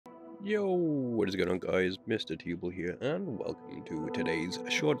Yo, what is going on guys, Mr. Tubal here and welcome to today's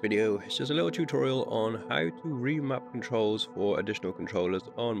short video. It's just a little tutorial on how to remap controls for additional controllers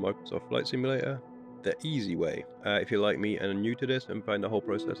on Microsoft Flight Simulator the easy way. If you're like me and are new to this and find the whole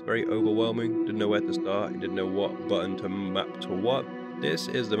process very overwhelming, didn't know where to start, didn't know what button to map to what, this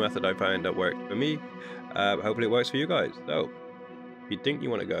is the method I found that worked for me. Hopefully it works for you guys. So, if you think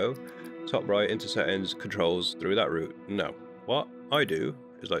you want to go top right into settings, controls through that route, no. What I do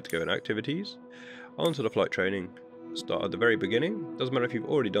is like to go in activities, onto the flight training, start at the very beginning, doesn't matter if you've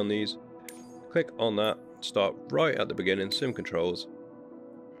already done these, click on that, start right at the beginning, sim controls.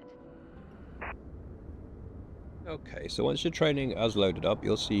 Okay, so once your training has loaded up,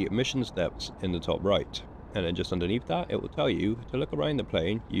 you'll see mission steps in the top right, and then just underneath that it will tell you to look around the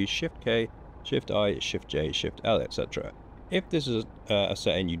plane, use Shift K, Shift I, Shift J, Shift L, etc. If this is a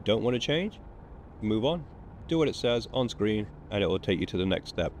setting you don't want to change, move on. Do what it says on screen and it will take you to the next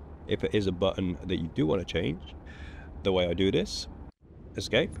step. If it is a button that you do want to change, the way I do this,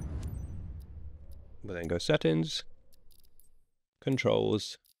 escape, but then go settings,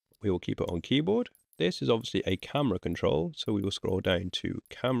 controls, we will keep it on keyboard. This is obviously a camera control, so we will scroll down to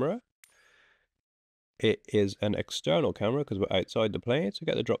camera. It is an external camera because we're outside the plane, so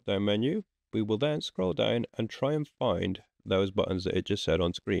get the drop down menu. We will then scroll down and try and find those buttons that it just said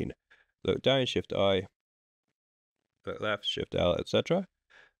on screen. Look down, Shift I, look left, Shift L, etc.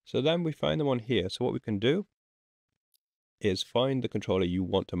 So then we find them on here. So what we can do is find the controller you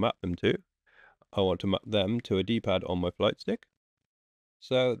want to map them to. I want to map them to a D-pad on my flight stick.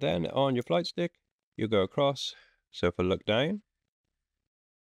 So then on your flight stick, you go across. So for look down,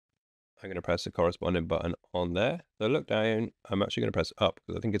 I'm going to press the corresponding button on there. So look down, I'm actually going to press up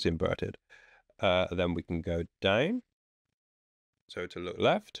because I think it's inverted. Then we can go down. So to look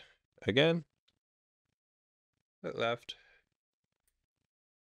left, again, look left,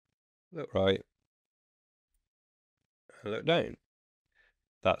 look right, and look down.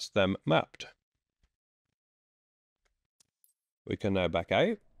 That's them mapped. We can now back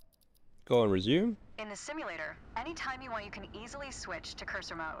out, go and resume. In the simulator, anytime you want, you can easily switch to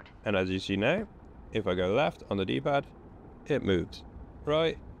cursor mode. And as you see now, if I go left on the D-pad, it moves.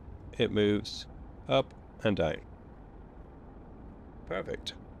 Right, it moves up and down.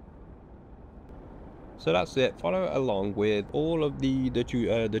 Perfect. So that's it. Follow along with all of the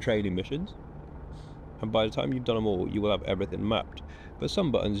training missions, and by the time you've done them all, you will have everything mapped. But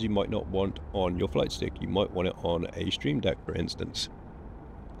some buttons you might not want on your flight stick. You might want it on a Stream Deck, for instance.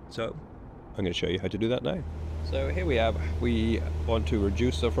 So I'm going to show you how to do that now. So here we have, we want to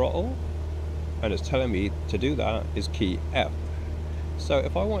reduce the throttle, and it's telling me to do that is key F. So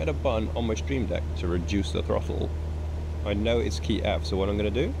if I wanted a button on my Stream Deck to reduce the throttle, I know it's key F. So what I'm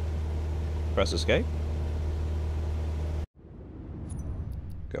going to do, press escape,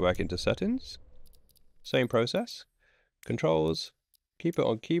 go back into settings, same process, controls, keep it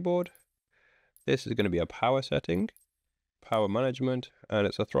on keyboard. This is going to be a power setting, power management, and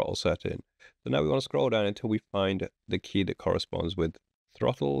it's a throttle setting. So now we want to scroll down until we find the key that corresponds with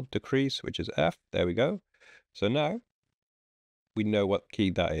throttle decrease, which is F. There we go. So now we know what key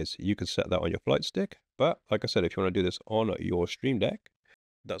that is. You can set that on your flight stick, but like I said, if you want to do this on your Stream Deck,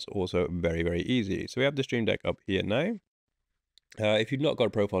 that's also very, very easy. So we have the Stream Deck up here now. If you've not got a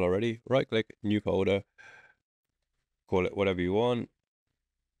profile already, right click, new folder, call it whatever you want,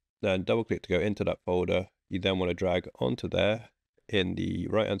 then double click to go into that folder. You then want to drag onto there in the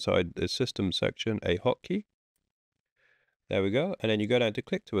right hand side, the system section, a hotkey. There we go. And then you go down to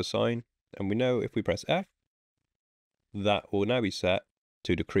click to assign, and we know if we press F, that will now be set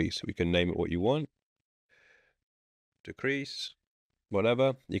to decrease. We can name it what you want, decrease,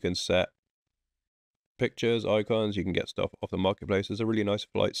 whatever. You can set pictures, icons, you can get stuff off the marketplace. There's a really nice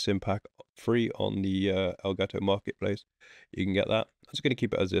flight sim pack free on the Elgato marketplace. You can get that. I'm just going to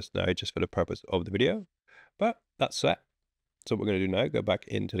keep it as this now just for the purpose of the video, but that's set. So what we're going to do now, go back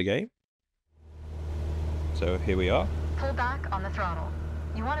into the game. So here we are. Pull back on the throttle.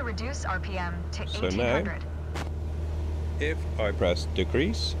 You want to reduce RPM to 1800. So now, if I press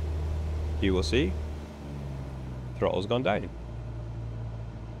decrease, you will see throttle's gone down.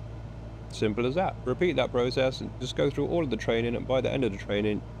 Simple as that. Repeat that process and just go through all of the training, and by the end of the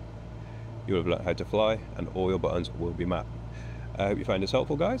training you will have learned how to fly and all your buttons will be mapped. I hope you found this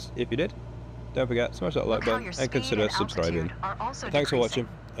helpful, guys. If you did, don't forget, smash that like button and consider subscribing. Thanks for watching,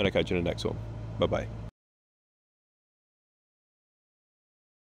 and I'll catch you in the next one. Bye bye.